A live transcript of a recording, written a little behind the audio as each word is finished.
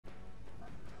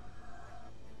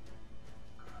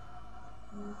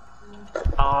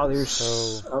Oh, there's.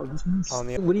 So, on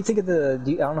the... What do you think of the?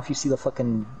 I don't know if you see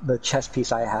the chest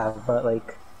piece I have, but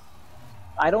like,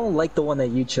 I don't like the one that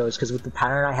you chose because with the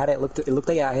pattern I had, it looked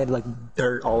like I had like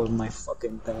dirt all over my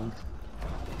fucking thing.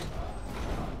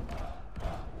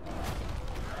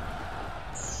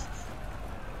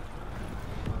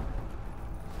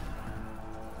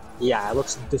 Yeah, it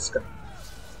looks disgusting.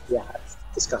 Yeah, it's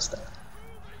disgusting.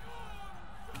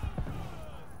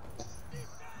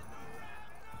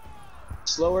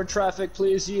 Slower traffic,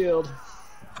 please yield.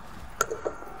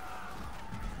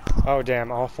 Oh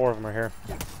damn, all 4 of them are here.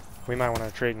 We might want to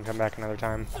retreat and come back another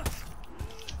time.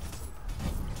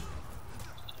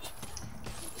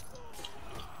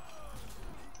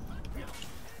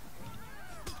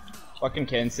 Fucking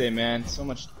Kensei, man. So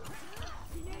much.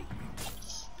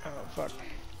 Oh fuck.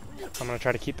 I'm gonna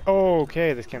try to keep... Oh,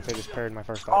 okay, this Kensei just parried my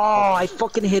first off. Oh, I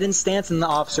fucking hit in stance and the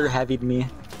officer heavied me.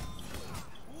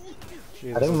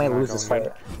 Jeez, I think we might lose this fight.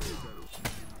 good.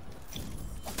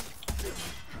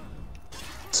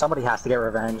 Somebody has to get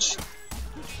revenge.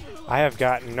 I have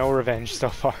got no revenge so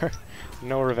far.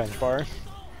 No revenge bar.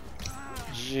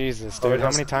 Jesus, dude,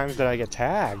 how many times did I get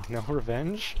tagged? No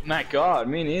revenge? My god,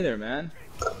 me neither, man.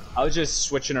 I was just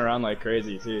switching around like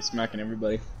crazy, too, smacking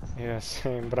everybody. Yeah,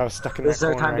 same, but I was stuck in This is that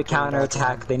our corner. time to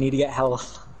counterattack. They need to get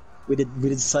health. We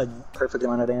did such perfect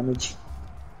amount of damage.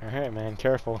 Alright, man,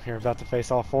 careful. You're about to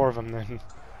face all 4 of them then.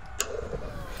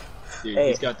 Dude, Hey,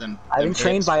 he's got them. I've been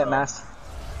trained by a bro. master.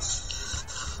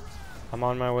 I'm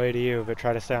on my way to you, but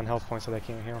try to stay on health points so they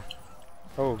can't heal.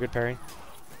 Oh, good parry.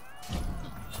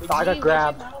 Oh, I got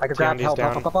grabbed. I got grabbed. Help,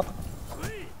 down. up.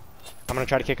 I'm gonna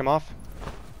try to kick him off.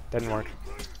 Didn't work.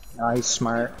 No, he's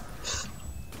smart.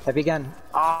 Heavy again.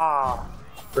 Ah,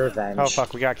 revenge. Oh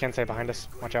fuck, we got Kensei behind us.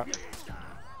 Watch out.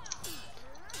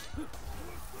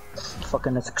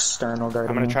 Fucking this external guard.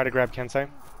 I'm gonna try to grab Kensei.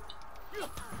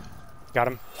 Got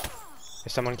him.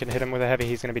 If someone can hit him with a heavy,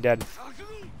 he's gonna be dead.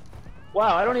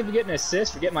 Wow, I don't even get an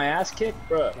assist for getting my ass kicked,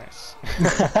 bro. Nice.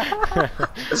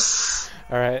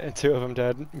 Alright, 2 of them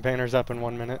dead. Banner's up in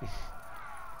 1 minute.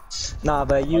 Nah,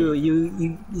 but you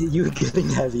getting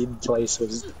heavied twice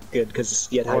was good because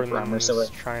you had hyper armor, so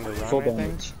Gordon's it trying to run, full I think.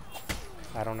 damage.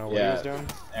 I don't know what he was doing.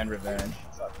 And revenge.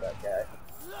 Fuck that guy.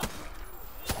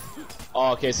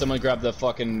 Oh, okay, someone grab the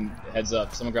fucking heads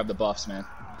up. Someone grab the buffs, man.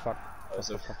 Fuck. I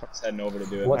was heading over to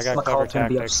do it. What's I got the clever call gonna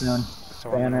be up tactics, soon?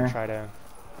 so I'm Banner. gonna try to...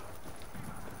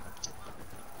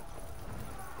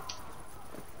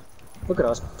 Look at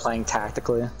us playing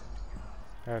tactically.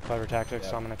 clever tactics,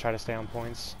 so I'm gonna try to stay on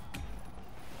points.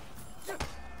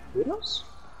 Widows?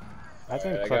 I think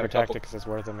Alright, I clever got a couple- tactics is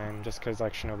worth it, man. Just because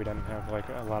like Shinobi doesn't have like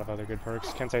a lot of other good perks.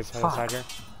 Kensei's Fuck. side here.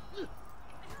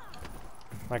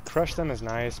 Like crush them is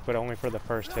nice, but only for the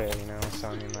first hit, you know. So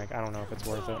I mean, like I don't know if it's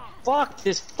worth it. Fuck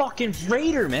this fucking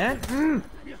Raider, man!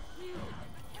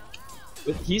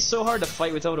 He's so hard to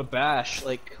fight without a bash.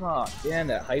 Like, god damn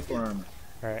that hyper armor.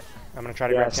 All right, I'm gonna try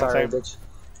to Yeah, grab sorry, Kensei.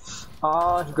 bitch.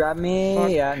 Oh, he grabbed me. Fuck.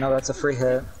 Yeah, no, that's a free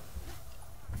hit.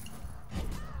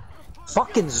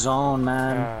 Fucking zone,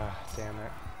 man. Ah, damn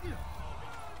it.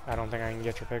 I don't think I can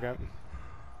get your pickup.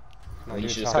 No, You do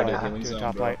should top start a light. healing Do zone,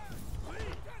 top bro. light.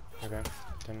 Okay,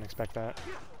 didn't expect that.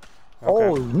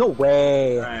 Oh, Okay. no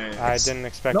way. I didn't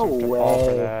expect No him to fall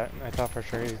for way. that. I thought for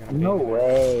sure he was gonna. No beat me.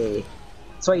 way.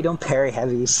 That's why you don't parry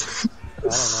heavies. I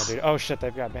don't know, dude. Oh shit,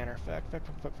 they've got banner. Fuck.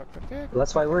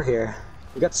 That's why we're here.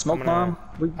 We got smoke bomb.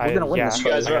 We're gonna win this You fight.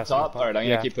 guys I are got up top? some- Alright, I'm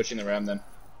yeah. gonna keep pushing the ram then.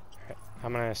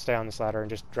 I'm gonna stay on this ladder and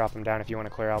just drop him down if you want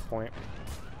to clear out point.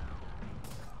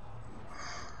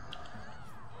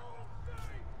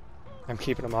 I'm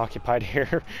keeping him occupied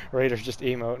here. Raider's just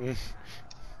emoting.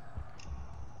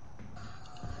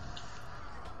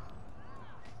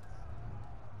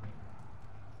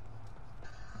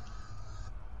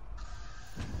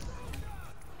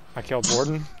 I killed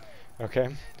Warden. Okay.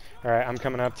 Alright, I'm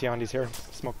coming up. Tiandi's here.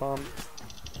 Smoke bomb.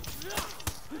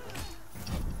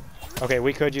 Okay,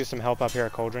 we could use some help up here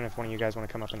at Cauldron if one of you guys want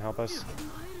to come up and help us.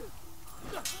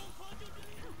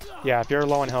 Yeah, if you're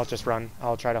low on health, just run.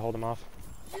 I'll try to hold him off.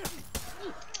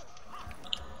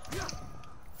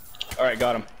 Alright,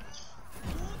 got him.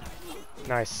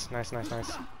 Nice.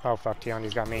 Oh fuck,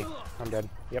 Tiandi's got me. I'm dead.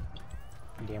 Yep.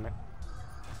 Damn it.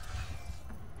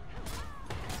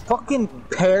 Fucking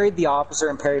parried the officer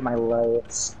and parried my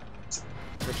legs.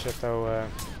 Good shit though,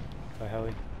 the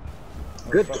heli.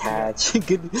 Good catch.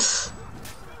 Good.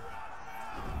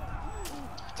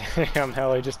 Damn,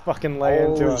 heli, just fucking lay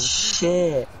into Holy him.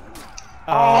 shit.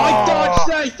 Oh, I dodged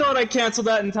that! I thought I canceled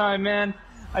that in time, man.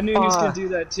 I knew he was gonna do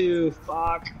that too.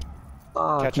 Fuck.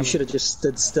 Fuck, Catch you him. should have just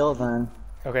stood still then.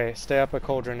 Okay, stay up at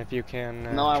Cauldron if you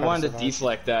can. No, I try wanted to survive.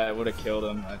 deflect that. It would have killed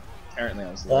him. Apparently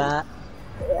I was late.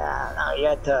 Yeah, no,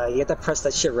 you had to press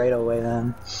that shit right away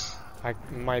then. I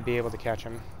might be able to catch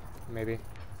him. Maybe.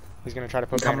 He's gonna try to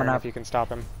put I'm coming banner in up. if you can stop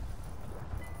him.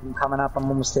 I'm coming up, I'm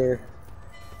almost there.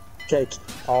 Okay.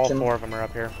 All 4 of them are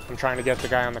up here. I'm trying to get the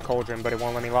guy on the cauldron, but it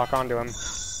won't let me lock onto him.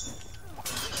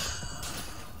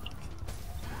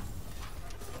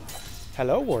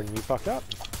 Hello, Warden, you fucked up.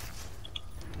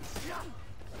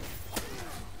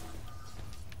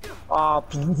 Oh,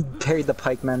 he parried the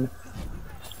pikeman.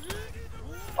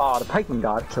 Oh, the pikeman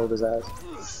killed his ass.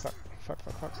 Fuck.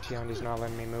 Tiandi's not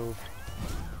letting me move.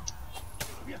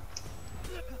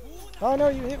 Oh no,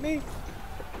 you hit me!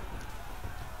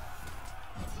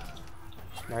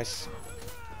 Nice.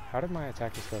 How did my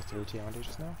attack just go through Tiandi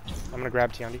just now? I'm gonna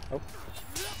grab Tiandi. Oh.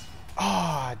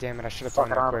 Ah, damn it, I should have thrown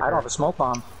that quicker. I don't have a smoke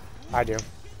bomb. I do.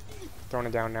 Throwing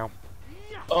it down now.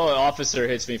 Oh, an officer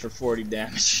hits me for 40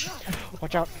 damage.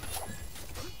 Watch out.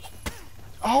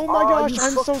 Oh my gosh,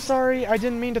 I'm so sorry. I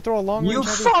didn't mean to throw a long range. You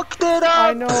fucked it up!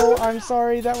 I know, I'm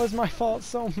sorry. That was my fault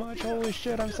so much. Holy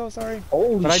shit, I'm so sorry.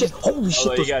 Holy shit, holy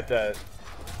shit. You got that.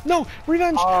 No!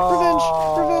 Revenge!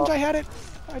 Revenge! I had it!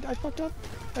 I fucked up.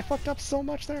 I fucked up so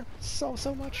much there. So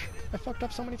much. I fucked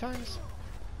up so many times.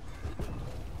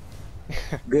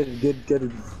 Good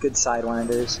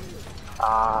sidewinders.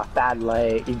 Ah, bad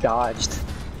light. You dodged.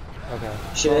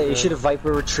 Okay. You should have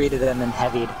Viper retreated and then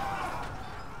heavied.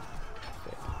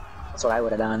 That's what I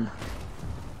would have done.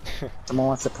 Someone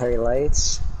wants to parry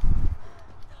lights.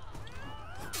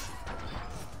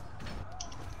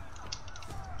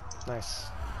 Nice.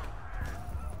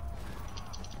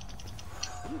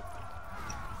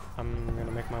 I'm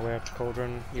gonna make my way up to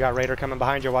Cauldron. You got Raider coming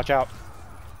behind you, watch out.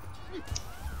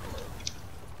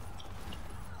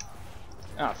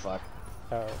 Ah, fuck.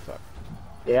 Oh, fuck.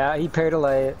 Yeah, he parried a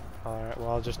light. Alright, well,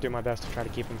 I'll just do my best to try to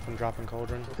keep him from dropping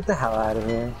Cauldron. Get the hell out of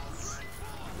here.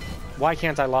 Why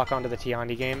can't I lock onto the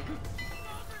Tiandi game?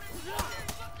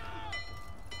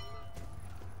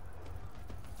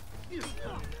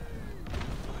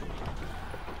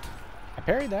 I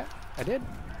parried that. I did.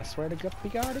 I swear to God,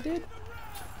 I did.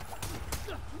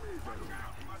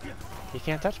 You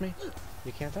can't touch me.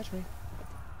 You can't touch me.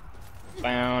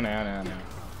 No.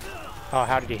 Oh,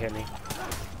 how did he hit me?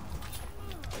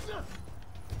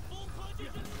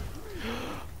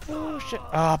 Oh shit.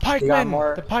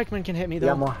 Pikeman! The pikeman can hit me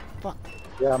though. Fuck.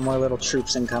 You got more little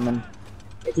troops incoming.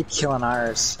 They keep killing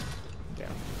ours. Damn.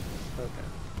 Okay.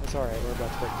 That's alright, we're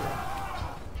about to break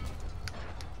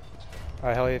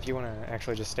through. Helly, if you want to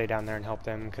actually just stay down there and help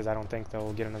them, because I don't think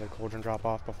they'll get another cauldron drop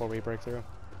off before we break through.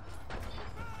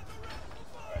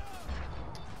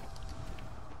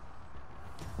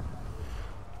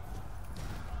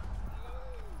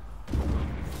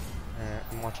 Alright,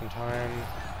 I'm watching time.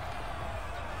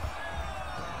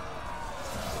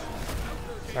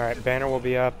 Alright, banner will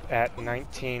be up at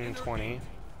 19:20.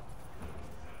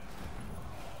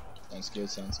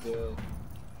 Sounds good.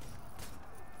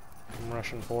 I'm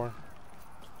rushing 4.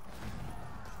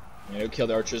 Yeah, kill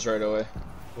the archers right away.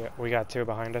 Yeah, we got 2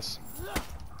 behind us.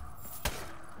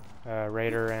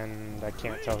 Raider and I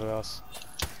can't tell who else.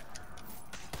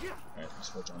 Alright,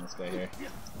 switch on this guy here.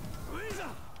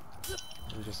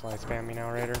 You just like spam me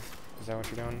now, Raider? Is that what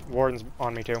you're doing? Warden's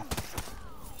on me too.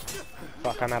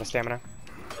 Fuck, I'm out of stamina.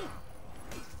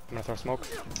 I'm gonna throw smoke.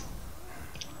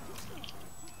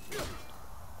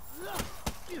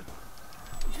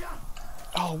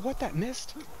 Oh, what? That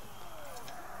missed?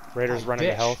 Raider's running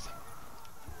to health.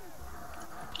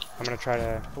 I'm gonna try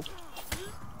to... Oh.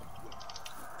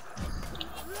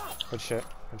 Good shit.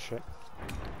 Good shit.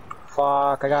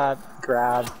 Fuck, I got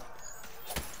grabbed.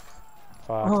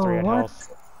 Fuck, 3 at health.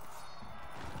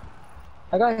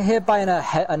 I got hit by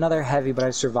another heavy, but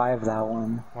I survived that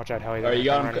one. Watch out, Helly. Alright, you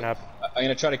got him. Running up. I'm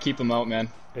gonna try to keep them out, man.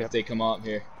 Yep. If they come up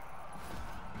here.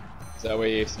 So that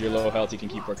way, if you're low health, you can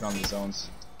keep working on the zones.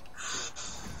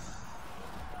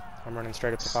 I'm running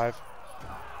straight up to 5.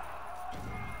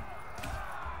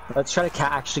 Let's try to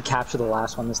actually capture the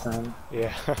last one this time.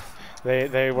 Yeah,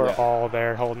 they were all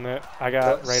there holding it. I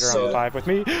got Raider on 5 with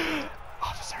me.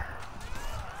 Officer.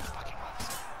 Fucking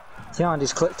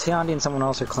officer. Tiandi and someone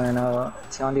else are clearing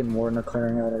out. Tiandi and Warden are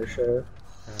clearing out our shit.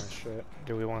 Oh shit.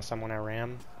 Do we want someone at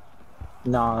Ram?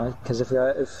 No, because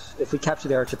if we capture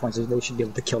the archer points, they should be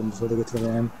able to kill them before they get to the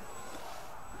Ram.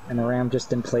 And the Ram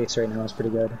just in place right now is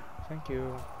pretty good. Thank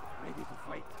you. Maybe we can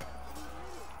fight.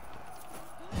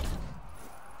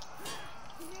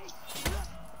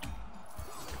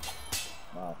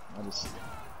 Wow, I just...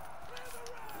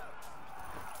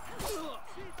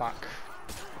 Fuck.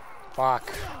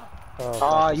 Fuck.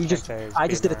 Oh, I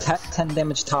just did a 10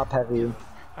 damage top heavy.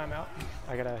 I'm out.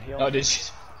 I gotta heal. Oh, did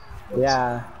you?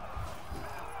 Yeah.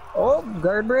 Oh,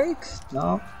 guard break?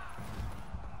 No.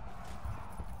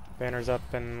 Banner's up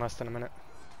in less than a minute.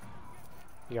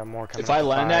 You got more coming. If I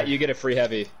land that, 5. you get a free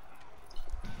heavy.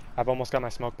 I've almost got my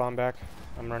smoke bomb back.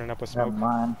 I'm running up with Never smoke.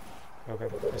 mind. Okay.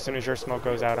 As soon as your smoke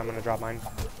goes out, I'm gonna drop mine.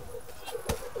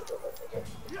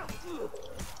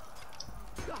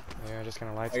 Yeah, just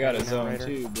gonna light spam I got a me now, zone Raider.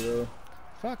 too, bro.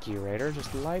 Fuck you, Raider.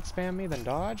 Just light spam me, then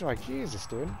dodge? Like, Jesus,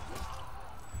 dude.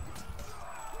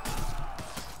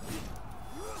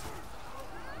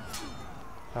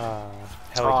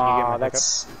 Helly, can you get my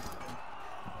that's...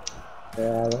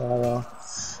 Yeah, well,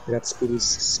 we got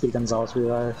Speedy Gonzalez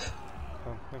revive.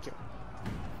 Oh, thank you.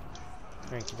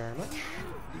 Thank you very much.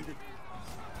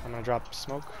 I'm gonna drop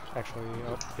smoke. Actually,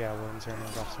 oh, yeah, William's here. I'm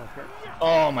gonna drop smoke here.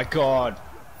 Oh my god.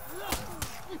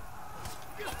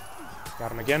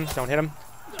 Got him again. Don't hit him.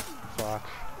 Fuck.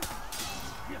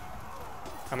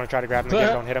 I'm gonna try to grab him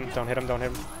again. Don't hit him. Don't hit him. Don't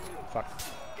hit him. Fuck.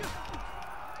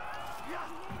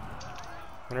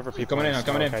 Whenever people coming in, I'm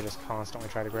coming in. I just constantly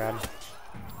try to grab.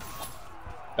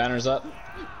 Banner's up.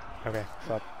 Okay,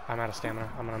 fuck. I'm out of stamina.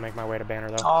 I'm gonna make my way to banner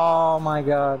though. Oh my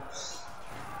god.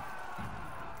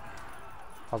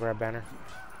 I'll grab banner.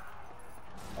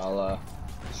 I'll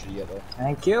shoot you though.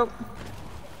 Thank you.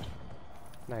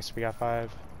 Nice, we got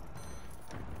 5.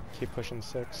 Keep pushing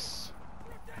 6.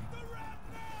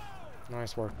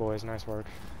 Nice work, boys. Nice work.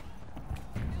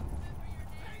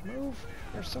 Move.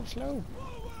 You're so slow.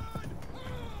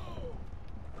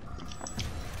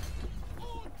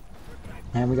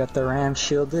 And we got the ram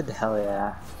shielded. Hell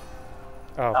yeah.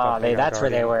 Oh, Oh, fuck, they got that's where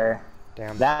they Guardian. were.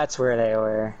 Damn. That's where they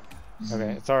were.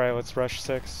 Okay, it's alright. Let's rush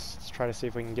 6. Let's try to see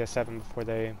if we can get 7 before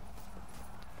they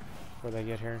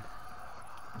get here.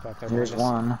 Fuck, they're Here's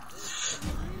behind one. us.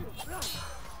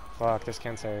 Fuck, this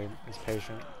Kensei is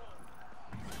patient.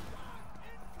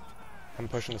 I'm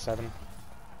pushing to 7.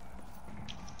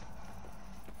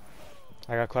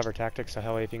 I got clever tactics, so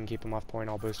Helly, if you can keep him off point,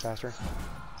 I'll boost faster.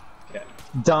 Okay.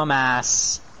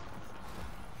 Dumbass.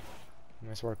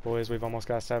 Nice work, boys. We've almost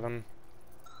got 7.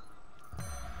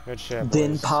 Good shit, boys.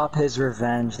 Didn't pop his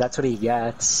revenge. That's what he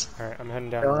gets. Alright, I'm heading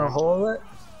down. Don't wanna ramp. hold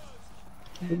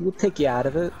it? We'll take you out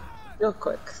of it. Real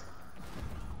quick.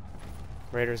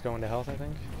 Raider's going to health, I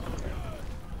think.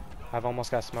 I've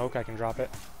almost got smoke. I can drop it.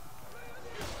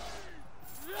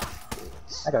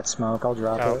 I got smoke. I'll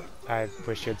drop Oh, it. I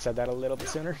wish you had said that a little bit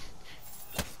sooner.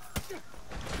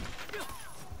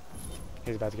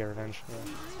 He's about to get revenge.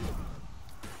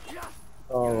 Yeah.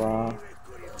 Oh,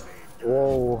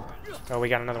 whoa. Oh, we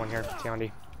got another one here.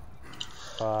 Tiandi.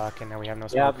 Fuck, and now we have no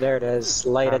smoke. Yep, there it is.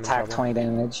 Light I'm in attack, trouble. 20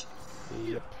 damage.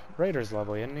 Yep. Raider's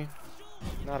lovely, isn't he?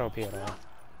 Not OP at all.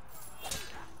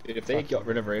 Dude, if they got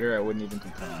rid of Raider, I wouldn't even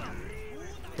complain.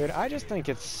 Dude, I just think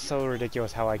it's so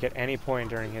ridiculous how, like, at any point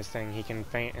during his thing, he can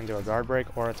feint into a guard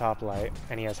break or a top light,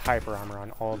 and he has hyper armor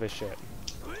on all of his shit.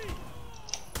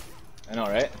 I know,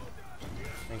 right?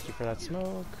 Thank you for that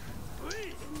smoke.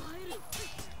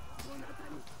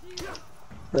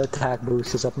 The attack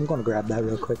boost is up. I'm gonna grab that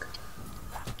real quick.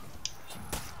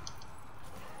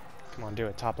 Come on, do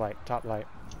it. Top light. Top light.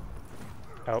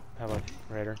 Oh, hello,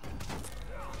 Raider.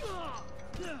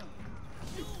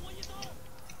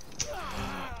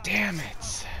 Damn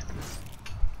it!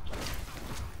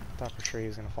 Thought for sure he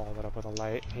was gonna follow that up with a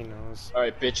light. He knows.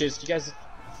 Alright, bitches. You guys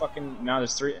fucking... Now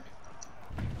there's 3.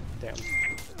 Damn.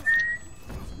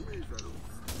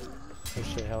 Good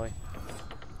shit, Helly.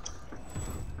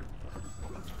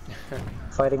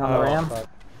 Fighting on the ram. Fuck.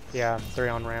 Yeah, 3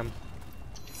 on ram.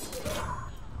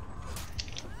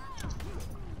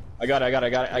 I got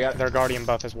it. Their guardian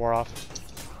buff is wore off.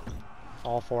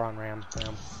 All 4 on ram.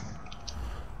 Damn.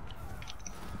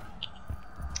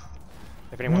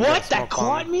 If anyone What? gets That smoke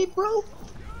caught bomb- me, bro?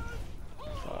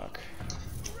 Fuck.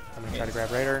 I'm gonna try to grab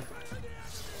Raider.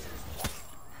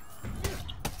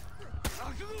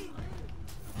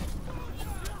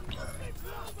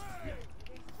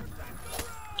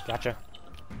 Gotcha.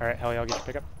 Alright, Helly, I'll get your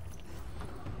pickup.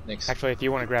 Thanks. Actually, if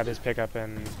you want to grab his pickup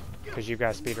and... because you've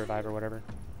got speed revive or whatever.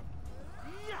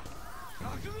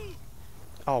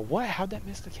 Oh, what? How'd that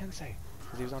miss the Kensei?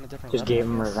 Because he was on a different Just level, gave I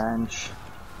him guess. revenge.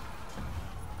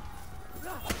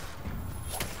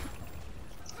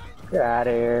 Get out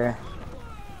of here.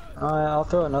 I'll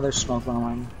throw another smoke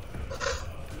on him.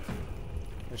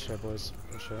 Good shit, boys.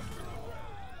 Good shit.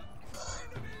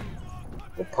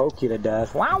 We'll poke you to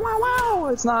death. Wow, wow, wow!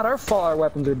 It's not our fault our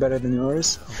weapons are better than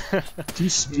yours. 2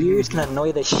 spears can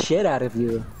annoy the shit out of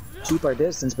you. Keep our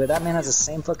distance, but that man has the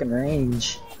same fucking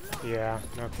range. Yeah,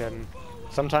 no kidding.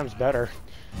 Sometimes better.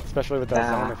 Especially with that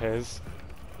Nah. zone of his.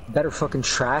 Better fucking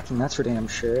tracking, that's for damn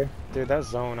sure. Dude, that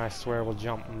zone, I swear, will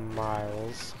jump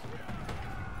miles.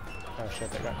 Oh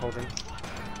shit, they got Cauldron.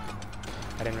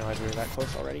 I didn't realize we were that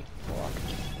close already. Fuck.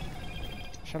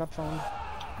 Shut up, phone.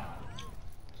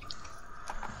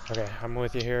 Okay, I'm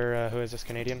with you here. Who is this,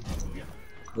 Canadian?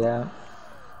 Yeah.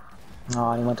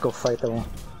 Oh, he went to go fight though.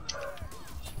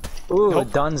 Ooh, Nope.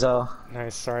 Dunzo.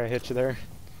 Nice, sorry I hit you there.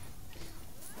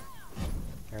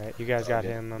 Alright, you guys got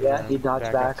him. I'm Yeah, he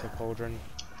dodged back. up to Cauldron.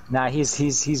 Nah, he's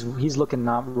looking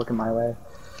not looking my way.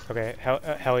 Okay,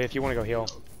 Helly, if you want to go heal.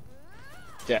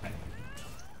 Yeah.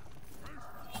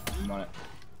 I'm on it.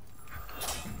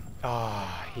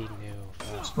 Ah, he knew.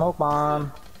 Fuck. Smoke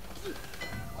bomb.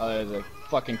 Oh, there's a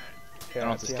fucking. I don't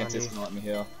know if it's this kid's behind gonna let me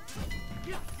heal.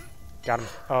 Got him.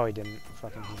 Oh, he didn't.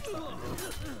 Fucking knew.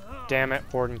 Damn it,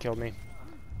 Warden killed me.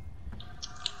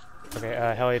 Okay,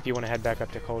 Helly, if you want to head back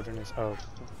up to Cauldron is. Oh,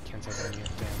 can't say that on you.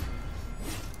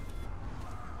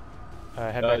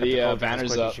 Damn. Head back up to Cauldron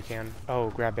banner's as quick up. as you can. Oh,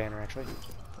 grab banner actually.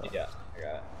 Yeah, I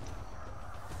got it.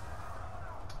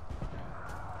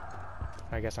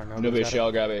 I guess our Nobody shall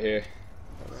grab it here.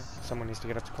 Okay. Someone needs to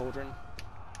get up to Cauldron.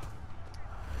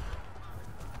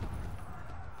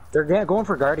 They're going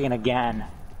for Guardian again.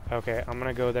 Okay, I'm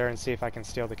gonna go there and see if I can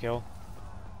steal the kill.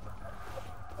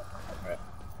 I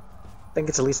think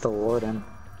it's at least the Warden.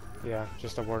 Yeah,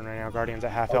 just a Warden right now. Guardian's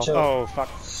at half Watch health. out. Oh, fuck.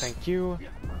 Thank you.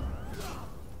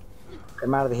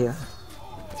 I'm out of here.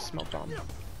 Smoke bomb.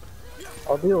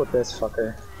 I'll deal with this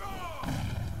fucker.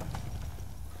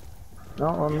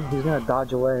 No, he's gonna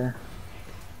dodge away.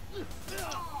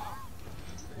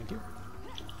 Thank you.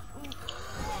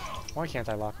 Why can't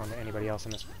I lock onto anybody else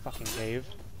in this fucking cave?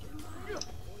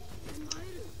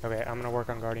 Okay, I'm gonna work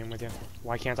on Guardian with you.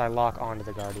 Why can't I lock onto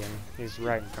the Guardian? He's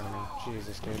right in front of me.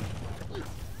 Jesus, dude.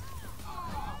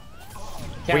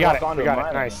 Can't We got lock it. onto We got him it.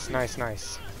 either. Nice, nice,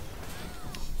 nice.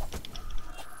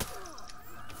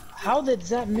 How did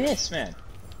that miss, man?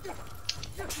 Yeah,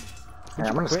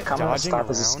 I'm gonna Quit come and dodging stop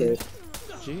his around. escape.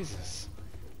 Jesus.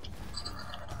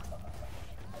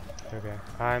 Okay,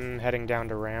 I'm heading down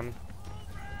to Ram.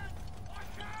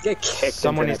 Get kicked.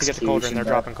 Someone into needs to get to execution, Cauldron. They're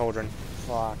bro. dropping Cauldron.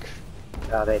 Fuck.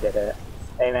 Oh, they did it.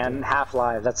 Hey man, half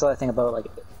live. That's the other thing about like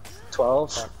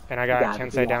 12. Fuck. And I got Yeah,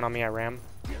 Kensei yeah. down on me at Ram.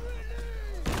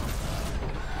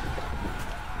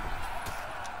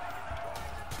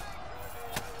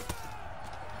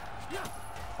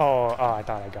 Oh, I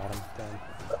thought I got him. Damn.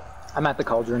 I'm at the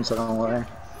Cauldron, so don't worry.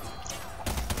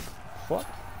 What?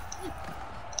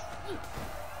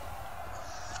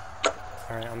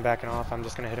 Alright, I'm backing off. I'm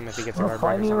just gonna hit him if he gets a Wanna guard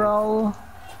fight break or me, something.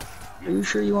 Raul? Are you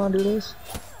sure you want to do this?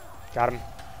 Got him.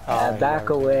 Oh, Back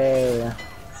yeah. away.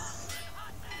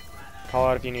 Call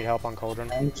out if you need help on Cauldron.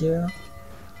 Thank you.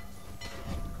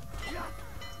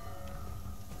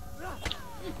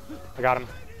 I got him.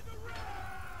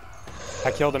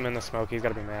 I killed him in the smoke. He's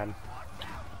gotta be mad.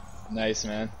 Nice,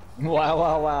 man. Wow,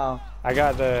 wow, wow. I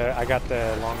got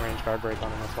the long range guard break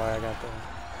on him. That's why I got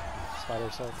the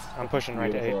spider set. I'm pushing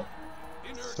right to 8.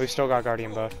 Beautiful. We've still got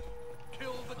Guardian buff.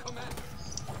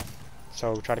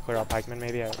 So try to clear out Pikeman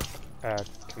maybe at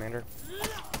Commander.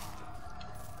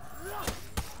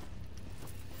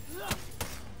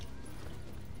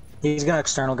 He's gonna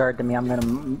external guard to me. I'm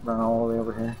gonna run all the way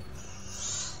over here.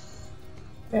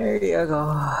 There you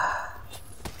go.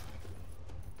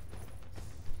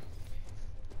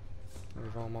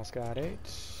 We've almost got 8.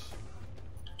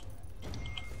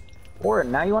 Or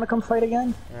now you want to come fight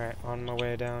again? Alright, on my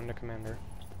way down to Commander.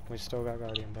 We still got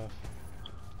Guardian buff.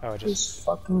 Oh, just This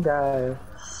fucking guy.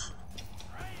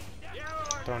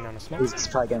 throwing down a smoke. He's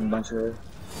probably getting a bunch of.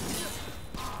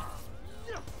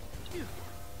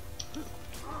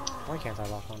 Why can't I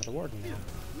lock onto the Warden now?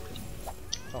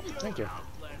 Oh, thank you.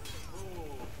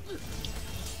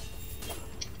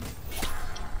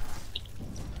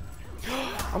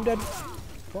 I'm dead.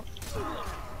 What?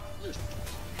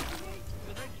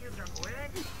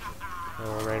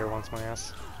 Oh, Raider wants my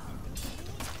ass.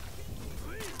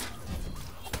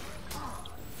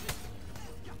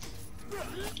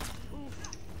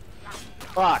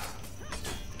 Fuck.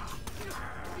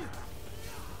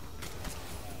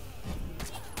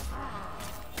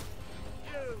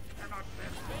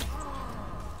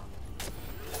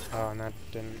 Oh, and that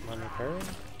didn't let me parry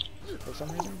for some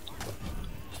reason.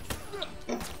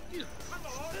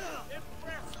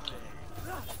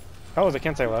 Oh, the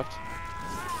Kensei left.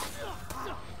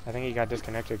 I think he got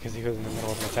disconnected because he was in the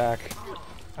middle of an attack.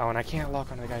 Oh, and I can't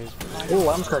lock onto the guy who's... Oh,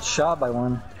 I almost got shot by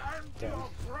one. Damn.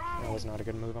 That was not a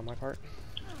good move on my part.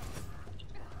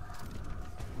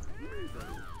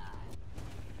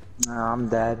 No, I'm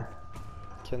dead.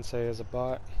 Kensei is a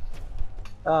bot.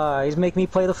 He's making me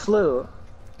play the flute.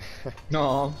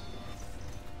 No.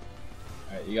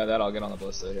 Alright, you got that. I'll get on the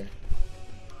ballista here.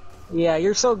 Yeah,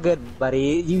 you're so good,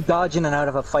 buddy. You dodge in and out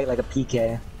of a fight like a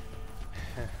PK.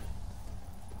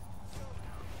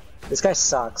 This guy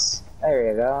sucks.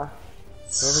 There you go.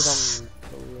 Whoever's on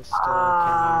the list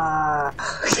Ah.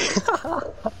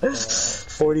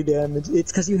 40 damage.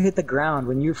 It's because you hit the ground.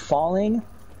 When you're falling,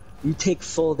 you take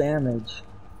full damage.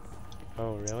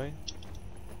 Oh, really?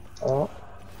 Oh.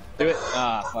 Do it.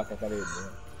 Ah, fuck, I thought he would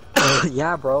do it.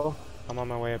 Yeah, bro. I'm on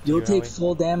my way up to You'll you, take Ellie.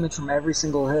 full damage from every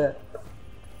single hit.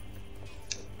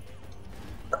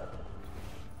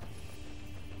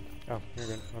 Oh, you're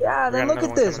good. Okay. Yeah, We then got look another at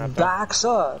one this. coming up, though. Backs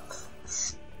up.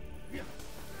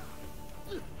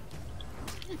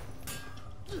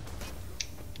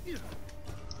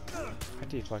 I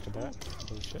deflected that.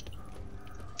 Holy shit.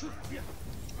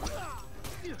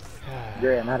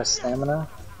 Great, I'm out of stamina.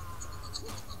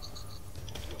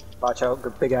 Watch out,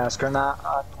 good big ass grenade.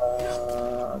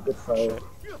 Good fight.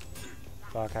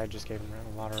 Fuck, I just gave him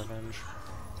a lot of revenge.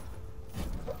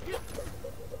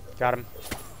 Got him.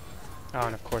 Oh,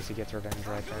 and of course he gets revenge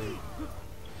right then.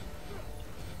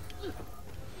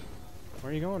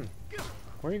 Where are you going?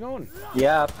 Where are you going?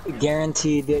 Yeah,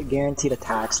 guaranteed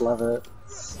attacks. Love it.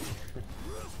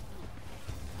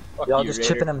 Fuck Y'all you, just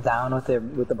Raider. chipping him down with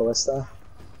the ballista.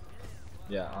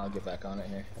 Yeah, I'll get back on it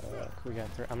here. We got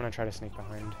through. I'm gonna try to sneak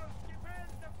behind.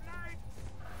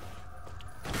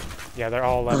 Yeah, they're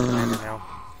all left-handed now.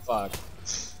 Fuck.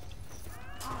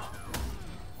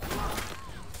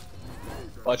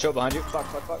 Watch out behind you. Fuck,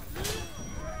 fuck,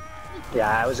 fuck.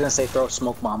 Yeah, I was gonna say throw a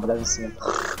smoke bomb, but that doesn't seem.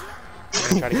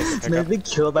 I'm gonna try to get the It's pickup. been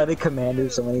killed by the commander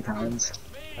so many times.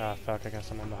 Ah, fuck, I got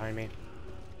someone behind me.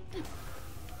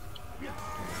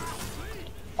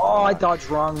 Oh, I dodged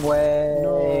wrong way. No,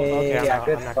 okay, yeah,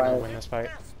 good I'm not gonna fight. win this fight.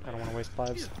 I don't want to waste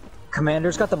lives.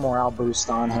 Commander's got the morale boost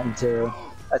on him too.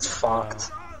 That's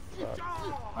fucked.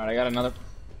 Alright, I got another.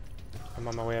 I'm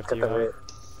on my way up to Got you. the Ellie.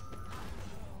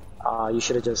 rate. You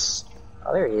should have just.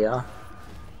 Oh, there you go.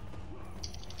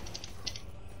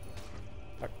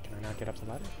 Fuck, can I not get up the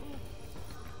ladder?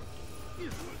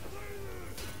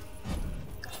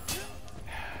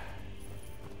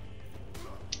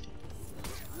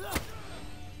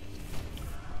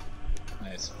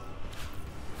 Nice.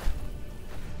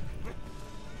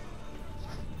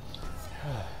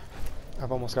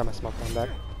 I've almost got my smoke bomb back.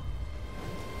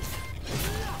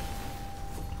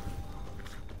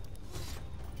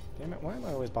 Damn it, why am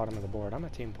I always bottom of the board? I'm a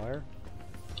team player.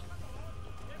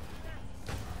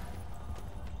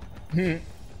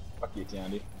 Fuck you,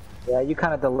 Tiandi. Yeah, you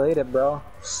kind of delayed it, bro.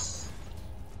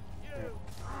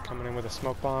 Coming in with a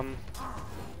smoke bomb.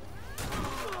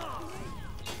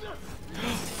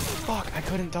 Fuck, I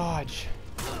couldn't dodge.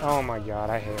 Oh my god,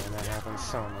 I hate when that happens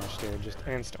so much, dude. Just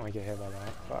instantly get hit by that.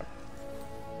 Fuck.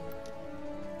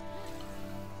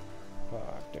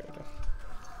 Fuck, dude.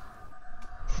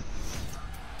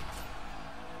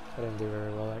 I didn't do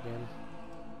very well that game.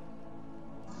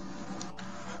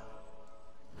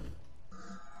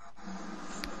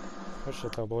 Good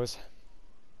shit though, boys.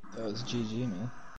 That was GG, man.